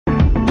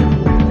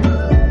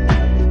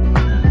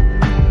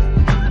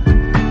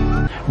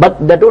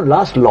but that don't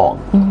last long.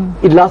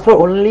 It lasts for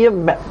only a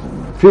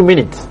few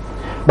minutes.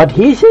 But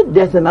he said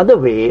there's another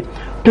way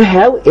to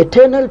have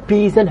eternal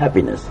peace and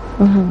happiness.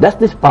 That's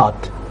this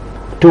path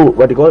to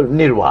what you call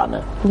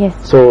nirvana. Yes.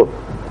 So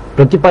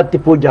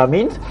Pratipatti Puja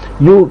means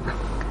you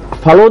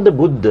follow the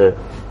Buddha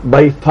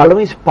by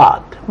following his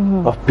path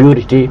of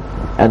purity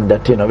and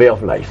that way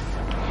of life.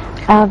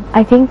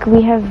 I think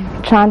we have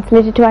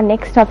translated to our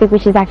next topic,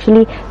 which is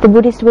actually the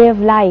Buddhist way of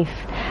life.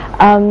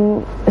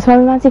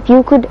 Swami Mahansa, if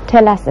you could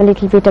tell us a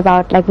little bit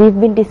about, like, we've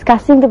been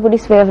discussing the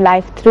Buddhist way of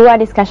life through our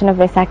discussion of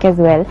Vesak as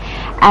well,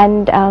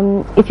 and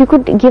if you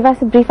could give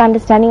us a brief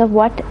understanding of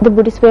what the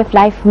Buddhist way of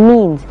life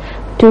means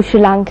to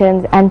Sri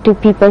Lankans and to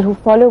people who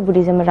follow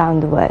Buddhism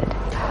around the world.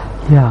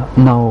 Yeah,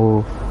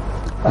 now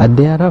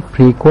there are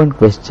frequent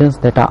questions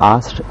that are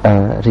asked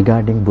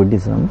regarding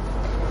Buddhism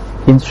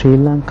in Sri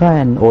Lanka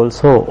and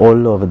also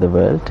all over the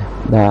world.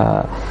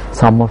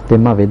 Some of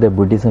them are whether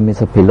Buddhism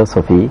is a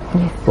philosophy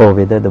or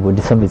whether the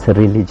Buddhism is a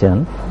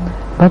religion.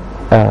 But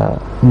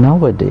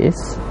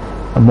nowadays,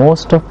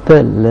 most of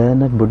the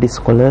learned Buddhist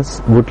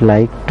scholars would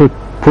like to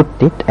put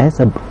it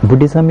as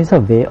Buddhism is a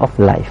way of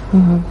life.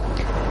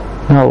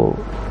 Now,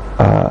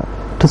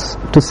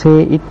 to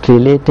say it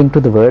relating to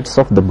the words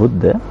of the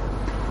Buddha,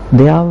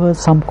 there were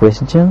some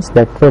questions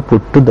that were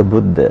put to the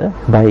Buddha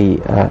by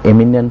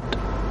eminent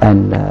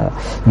and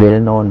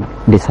well-known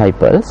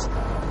disciples.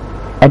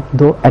 At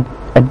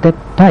that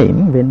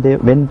time,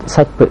 when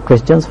such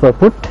questions were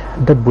put,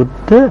 the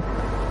Buddha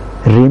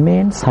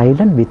remained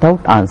silent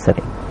without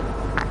answering.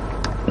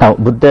 Now,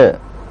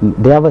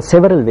 there were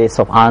several ways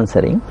of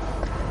answering,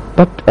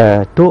 but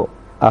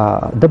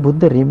the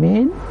Buddha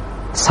remained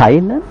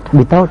silent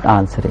without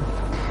answering.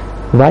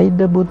 Why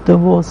the Buddha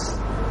was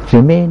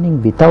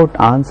remaining without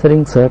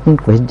answering certain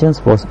questions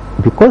was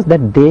because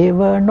that they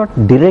were not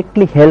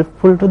directly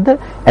helpful to the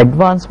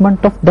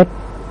advancement of that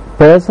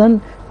person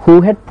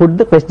who had put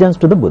the questions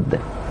to the Buddha.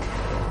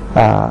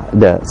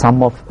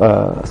 Some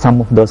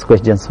of those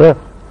questions were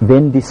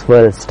when this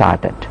world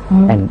started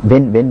and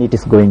when it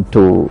is going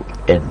to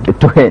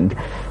end,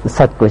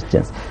 such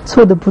questions.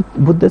 So the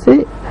Buddha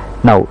say,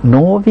 now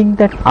knowing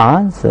that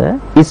answer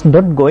is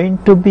not going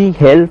to be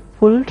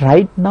helpful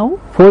right now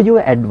for your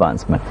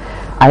advancement.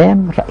 I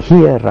am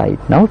here right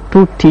now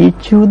to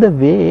teach you the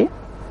way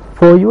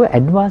for your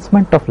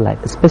advancement of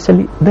life,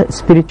 especially the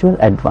spiritual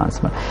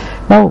advancement.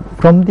 Now,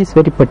 from this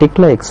very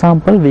particular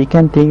example, we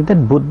can think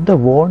that Buddha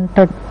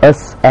wanted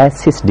us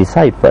as his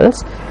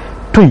disciples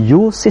to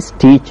use his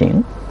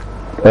teaching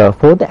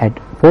for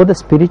the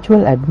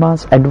spiritual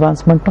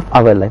advancement of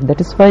our life.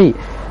 That is why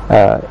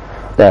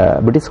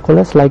the Buddhist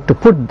scholars like to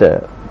put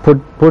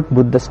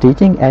Buddha's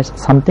teaching as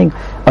something,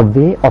 a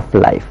way of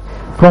life,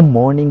 from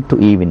morning to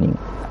evening,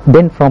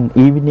 then from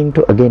evening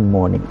to again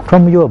morning,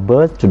 from your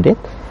birth to death.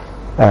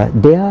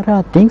 There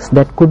are things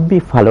that could be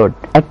followed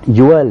at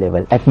your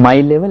level, at my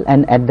level,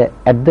 and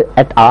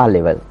at our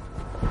level.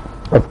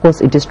 Of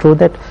course, it is true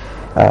that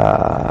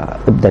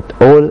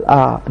all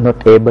are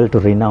not able to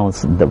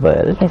renounce the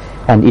world,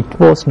 and it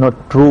was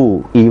not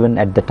true even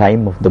at the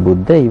time of the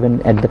Buddha.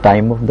 Even at the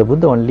time of the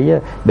Buddha, only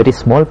a very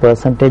small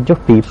percentage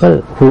of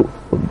people who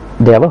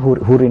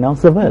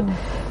renounced the world.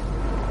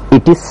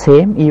 It is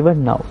same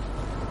even now.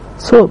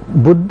 So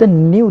Buddha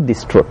knew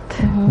this truth.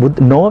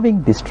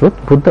 Knowing this truth,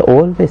 Buddha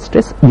always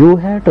stressed, you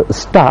have to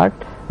start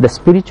the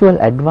spiritual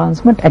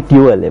advancement at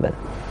your level.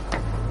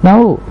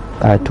 Now,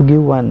 to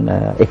give one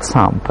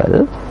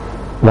example,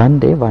 one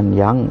day one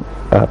young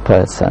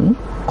person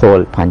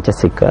called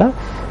Panchasika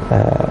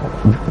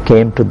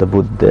came to the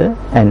Buddha,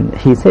 and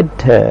he said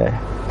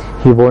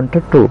he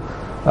wanted to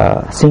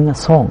sing a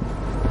song.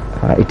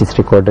 It is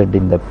recorded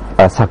in the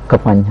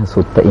Sakkapanya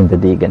Sutta in the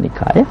Digha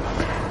Nikaya.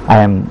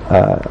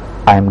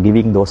 I am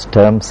giving those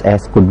terms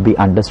as could be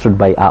understood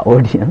by our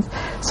audience.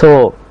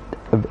 So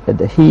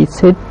he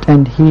said,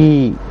 and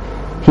he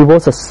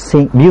was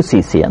a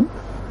musician.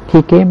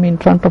 He came in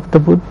front of the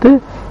Buddha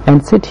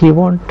and said he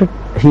wanted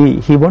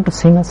to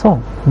sing a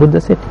song. Buddha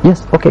said,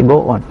 yes, okay,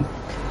 go on.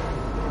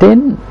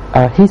 Then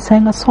he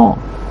sang a song.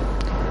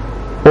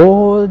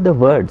 All the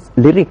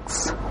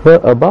lyrics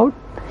were about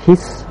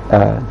his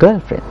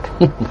girlfriend.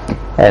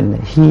 And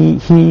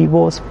he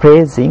was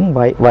praising,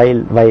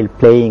 while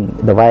playing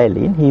the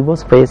violin, he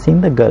was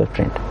praising the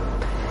girlfriend.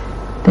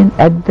 Then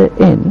at the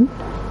end,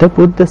 the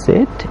Buddha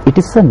said, it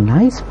is a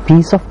nice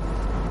piece of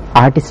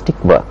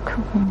artistic work.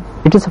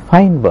 It is a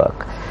fine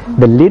work.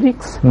 The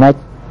lyrics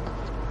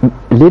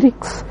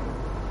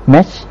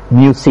match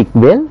music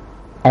well,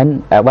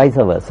 and vice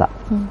versa.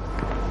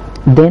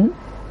 Then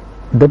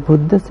the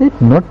Buddha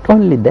said, not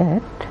only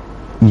that,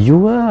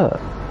 your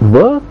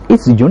work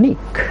is unique.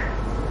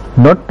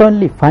 Not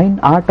only fine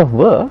art of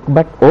work,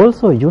 but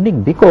also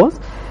unique, because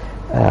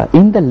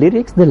in the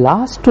lyrics, the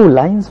last two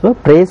lines were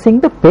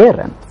praising the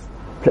parents.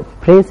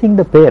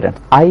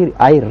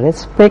 I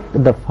respect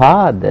the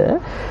father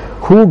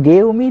who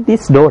gave me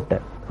this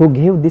daughter, who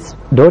gave this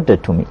daughter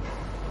to me.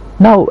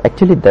 Now,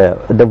 actually,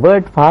 the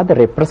word father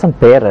represents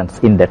parents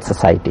in that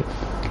society.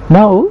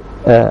 Now,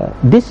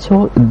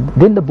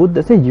 then the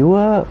Buddha says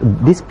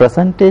this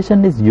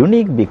presentation is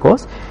unique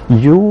because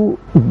you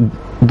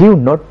give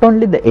not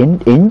only the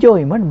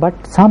enjoyment but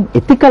some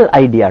ethical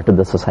idea to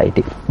the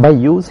society. By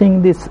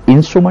using this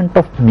instrument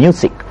of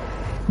music,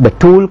 the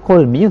tool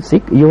called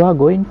music, you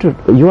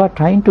are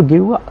trying to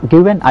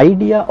give an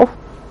idea of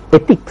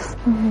ethics,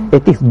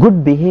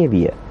 good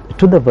behavior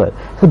to the world.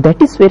 So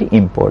that is very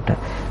important.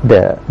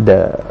 The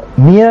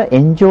mere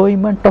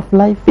enjoyment of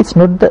life is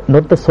not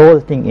the sole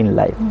thing in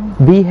life.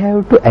 We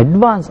have to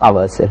advance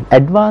ourselves,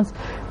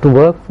 to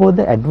work for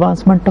the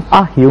advancement of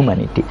our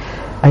humanity.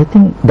 I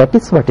think that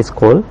is what is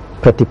called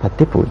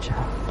Pratipatti Puja.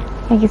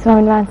 Thank you,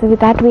 Swamin Mansa. With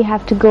that, we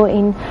have to go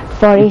in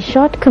for a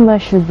short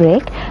commercial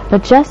break.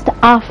 But just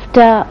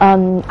after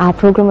our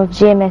program of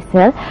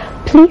GMSL,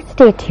 please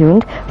stay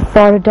tuned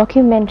for a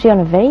documentary on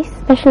a very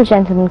special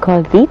gentleman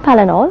called Deepal.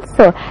 And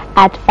also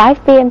at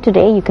 5 p.m.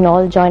 today, you can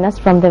all join us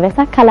from the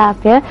Vesak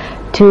Kalapaya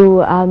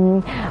to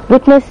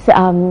witness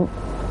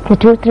the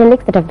truth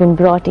relics that have been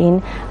brought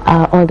in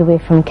all the way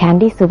from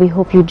Kandy. So we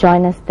hope you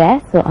join us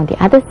there. So on the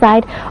other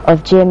side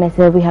of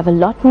GMSL, we have a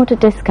lot more to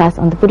discuss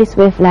on the Buddhist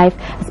way of life,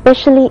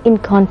 especially in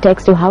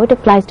context to how it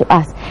applies to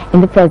us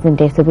in the present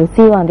day. So we'll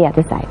see you on the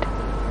other side.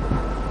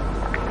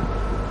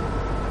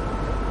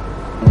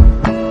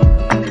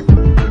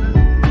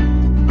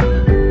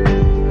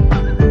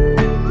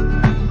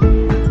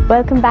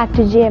 Welcome back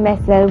to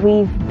GMSL.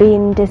 We've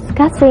been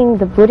discussing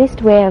the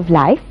Buddhist way of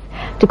life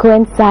to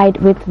coincide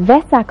with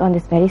Vesak on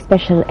this very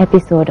special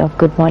episode of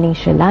Good Morning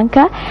Sri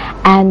Lanka,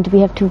 and we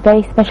have two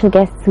very special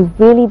guests who've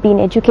really been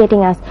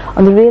educating us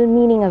on the real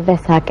meaning of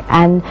Vesak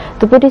and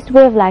the Buddhist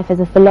way of life as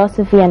a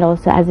philosophy and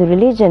also as a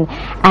religion.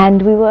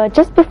 And we were,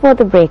 just before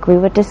the break, we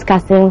were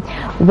discussing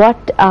what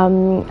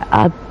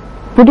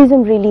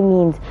Buddhism really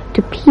means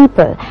to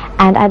people,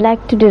 and I'd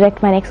like to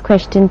direct my next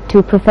question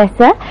to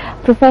Professor.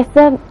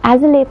 Professor,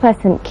 as a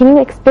layperson, can you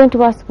explain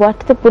to us what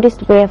the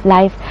Buddhist way of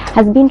life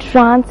has been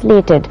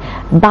translated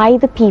by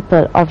the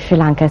people of Sri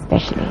Lanka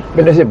especially?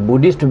 When I say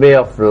Buddhist way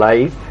of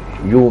life,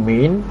 you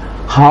mean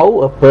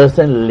how a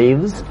person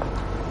lives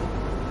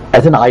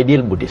as an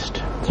ideal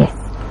Buddhist. Yes.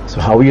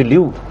 So how you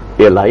live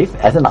your life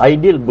as an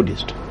ideal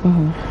Buddhist.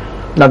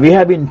 Now we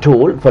have been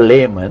told, for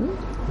laymen,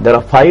 there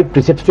are 5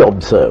 precepts to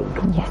observe.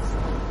 Yes.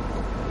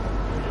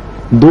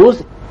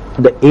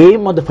 The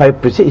aim of the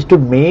 5 precepts is to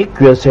make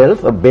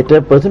yourself a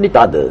better person with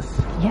others.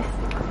 Yes.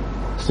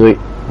 So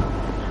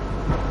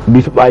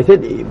I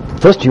said,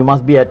 first you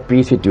must be at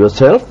peace with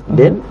yourself,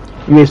 then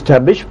you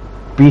establish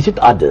peace with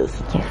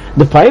others. Yes.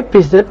 The 5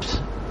 precepts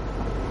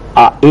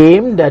are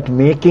aimed at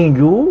making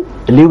you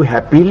live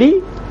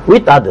happily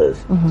with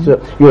others.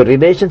 So your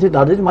relations with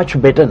others is much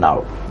better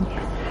now.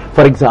 Yes.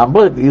 For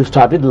example, you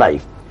start with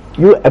life.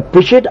 You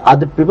appreciate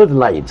other people's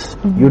lives.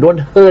 You don't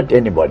hurt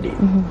anybody.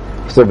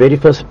 So very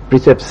first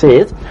precept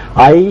says,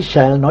 I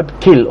shall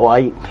not kill, or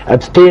I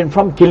abstain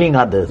from killing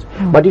others.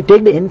 But you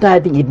take the entire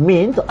thing, it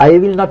means I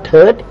will not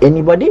hurt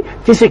anybody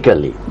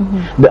physically.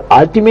 The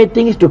ultimate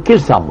thing is to kill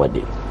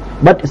somebody.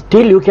 But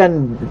still you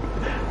can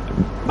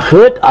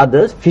hurt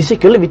others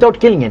physically without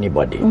killing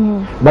anybody.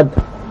 But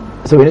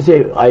so when you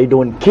say I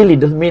don't kill, it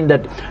doesn't mean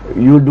that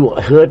you do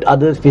hurt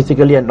others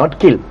physically and not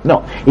kill.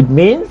 No, it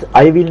means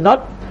I will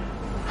not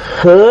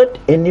hurt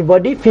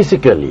anybody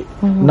physically,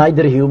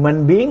 neither a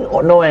human being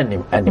or no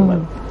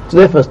animal. So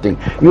the first thing,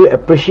 you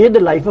appreciate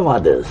the life of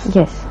others.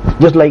 Yes.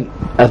 Just like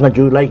as much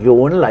you like your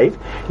own life,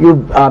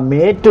 you are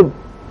made to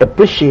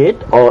appreciate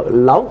or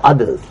love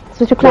others.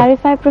 So to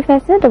clarify,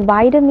 Professor, the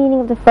wider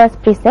meaning of the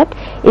first precept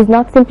is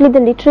not simply the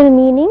literal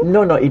meaning.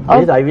 No, it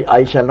means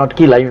I shall not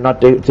kill. I will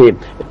not say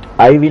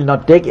I will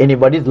not take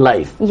anybody's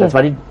life. Yes. That's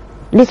what it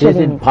literally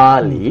says in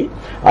Pali.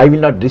 I will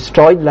not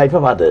destroy the life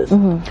of others.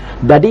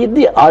 That is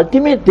the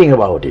ultimate thing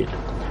about it.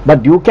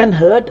 But you can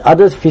hurt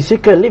others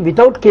physically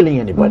without killing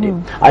anybody.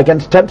 I can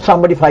stab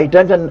somebody 5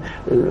 times and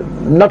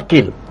not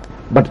kill.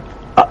 But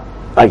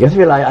I guess,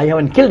 well, I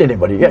haven't killed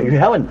anybody. Yeah, you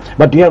haven't.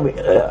 But you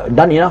have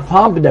done enough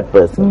harm to that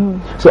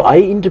person. So I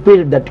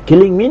interpret that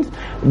killing means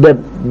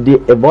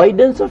the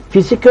avoidance of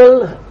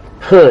physical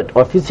hurt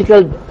or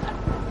physical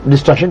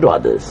destruction to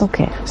others.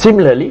 Okay.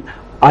 Similarly,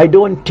 I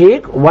don't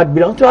take what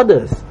belongs to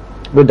others,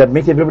 but that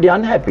makes everybody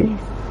unhappy.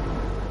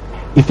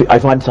 Yes. If I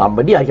find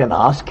somebody, I can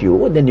ask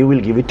you, then you will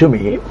give it to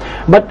me.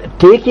 But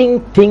taking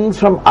things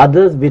from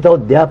others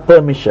without their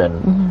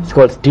permission, it's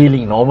called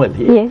stealing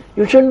normally. Yes.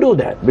 You shouldn't do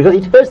that because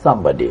it hurts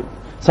somebody.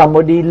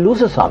 Somebody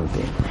loses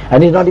something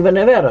and is not even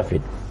aware of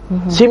it.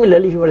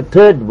 Similarly, if you have a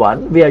third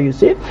one where you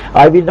say,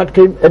 I will not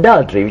commit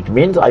adultery, which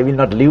means I will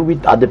not live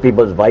with other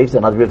people's wives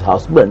and other people's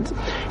husbands,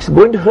 it's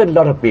going to hurt a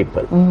lot of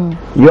people.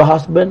 Your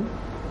husband,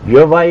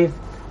 your wife,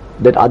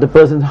 that other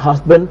person's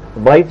husband,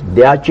 wife,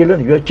 their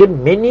children, your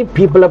children, many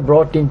people are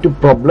brought into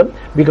problem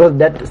because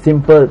that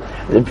simple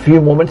few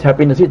moments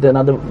happiness with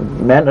another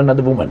man,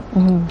 another woman.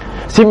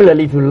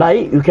 Similarly, if you lie,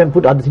 you can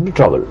put others into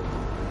trouble.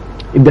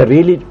 If they're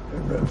really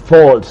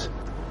false,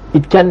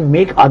 it can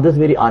make others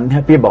very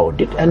unhappy about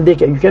it, and you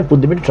can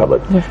put them in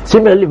trouble. Yes.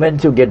 Similarly, when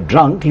you get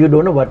drunk, you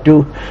don't know what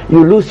to,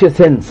 you lose your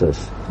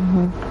senses.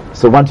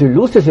 So once you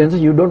lose the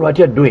senses, you don't know what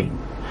you are doing.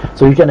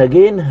 So you can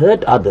again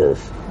hurt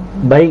others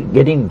by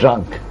getting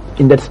drunk,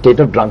 in that state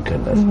of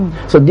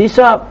drunkenness. So these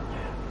are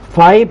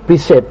 5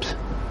 precepts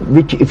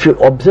which, if you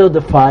observe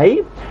the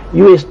 5,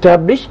 you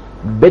establish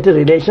better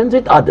relations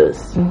with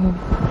others.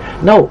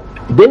 Now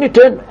then you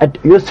turn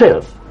at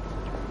yourself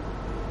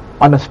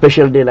on a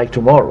special day like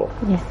tomorrow,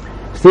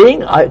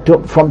 saying,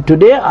 from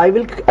today I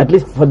will, at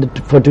least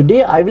for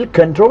today, I will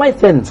control my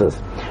senses.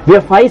 We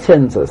have 5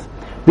 senses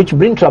which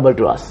bring trouble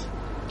to us.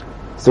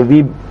 So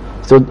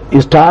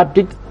you start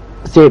with,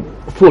 say,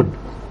 food.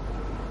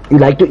 You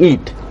like to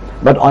eat,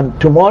 but on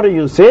tomorrow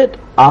you said,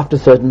 after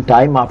certain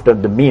time, after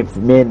the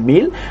main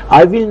meal,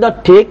 I will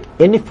not take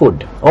any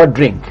food or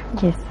drink.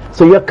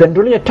 So you are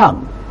controlling your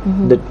tongue,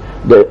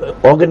 the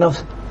organ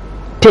of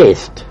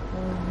taste.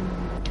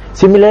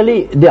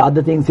 Similarly, the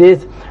other thing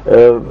says,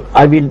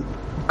 I will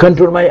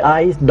control my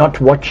eyes, not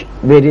watch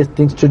various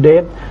things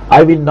today.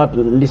 I will not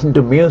listen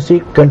to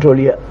music, control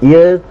your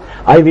ears.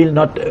 I will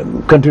not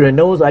control your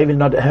nose. I will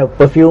not have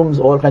perfumes,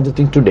 all kinds of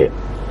things today.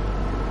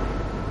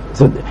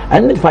 So,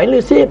 and then finally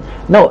you say,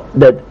 now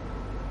that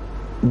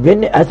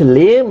when as a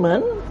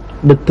layman,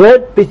 the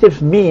 3rd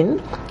precept means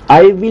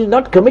I will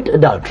not commit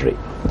adultery.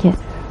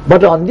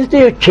 But on this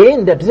day you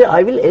change that, say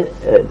I will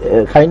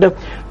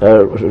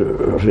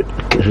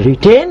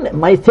retain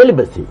my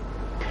celibacy.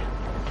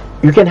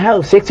 You can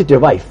have sex with your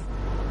wife.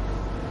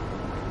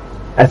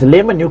 As a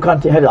layman you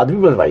can't have other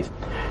people's wives.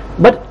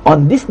 But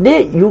on this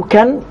day you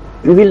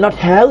will not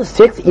have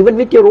sex even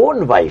with your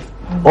own wife.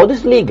 All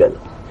this legal.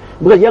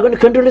 Because you are going to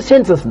control the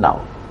senses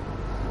now.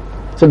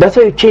 So that's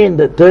how you change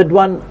the 3rd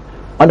one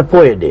on a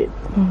poor day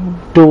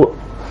to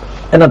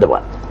another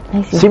one.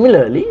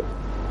 Similarly,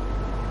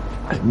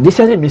 this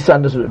has been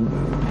misunderstood,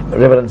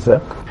 Reverend Sir,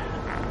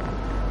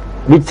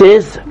 which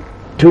says,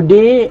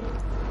 today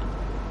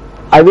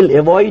I will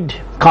avoid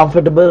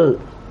comfortable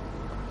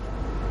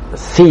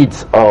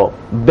seats or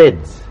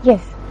beds.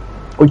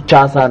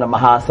 Uchchasana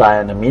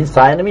Mahasayana means,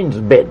 sayana means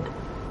bed.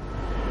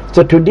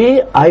 So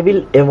today I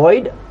will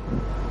avoid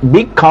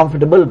big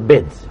comfortable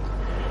beds.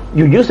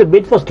 You use a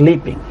bed for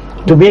sleeping,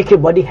 to make your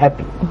body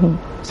happy.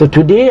 So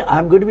today I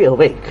am going to be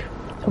awake,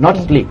 not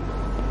sleep.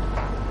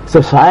 So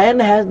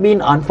sayana has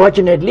been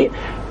unfortunately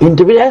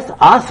interpreted as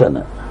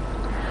asana.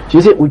 So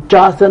you say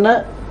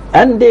uchchasana,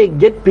 and they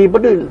get people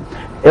to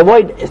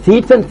avoid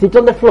seats and sit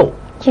on the floor.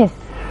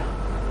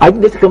 I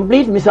think there's a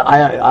complete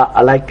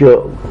I like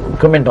your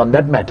comment on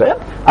that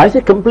matter. I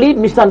say complete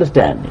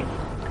misunderstanding.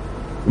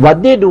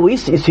 What they do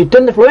is sit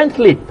on the floor and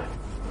sleep.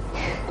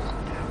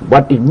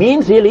 What it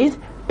means really is,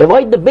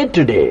 avoid the bed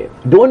today.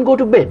 Don't go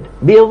to bed.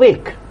 Be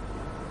awake.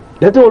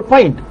 That's the whole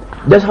point.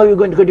 That's how you're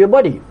going to get your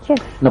body.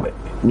 Now,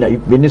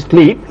 when you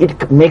sleep,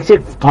 it makes your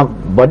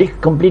body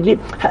completely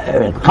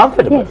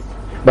comfortable.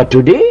 But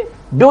today,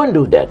 don't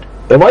do that.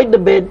 Avoid the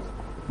bed.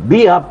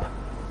 Be up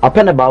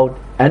and about,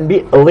 and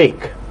be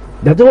awake.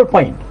 That's the whole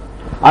point.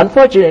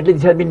 Unfortunately,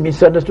 this has been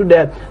misunderstood.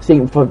 That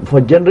saying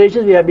for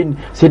generations we have been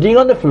sitting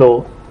on the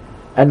floor,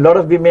 and a lot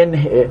of women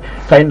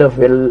kind of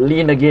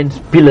lean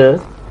against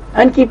pillars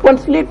and keep on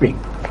sleeping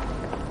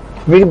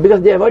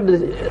because they avoid the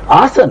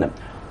asana.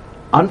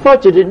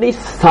 Unfortunately,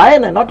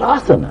 sayana, not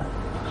asana.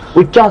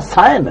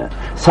 Uchchasana.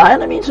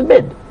 Sayana means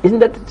bed. Isn't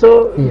that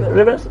so,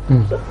 Reverend?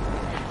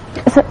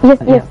 So,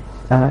 yes.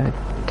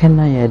 Can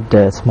I add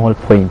a small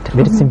point,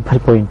 very simple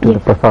point to the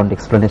profound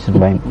explanation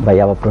by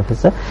our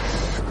professor?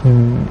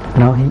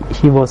 Now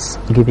he was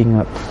giving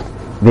a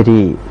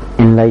very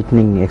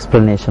enlightening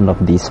explanation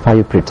of these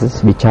 5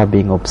 precepts which are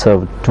being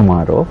observed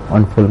tomorrow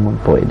on full moon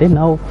poet day.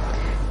 Now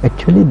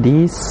actually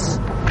these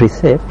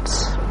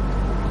precepts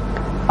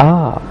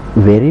are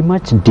very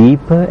much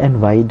deeper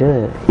and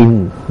wider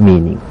in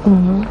meaning.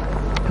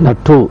 Now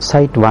to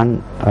cite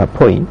one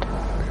point,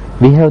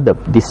 we have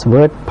this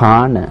word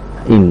pana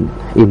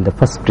in the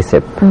first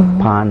precept,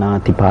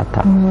 pana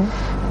tipata.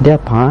 There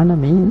pana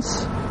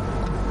means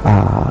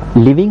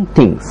living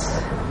things.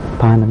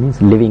 Pana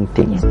means living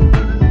things.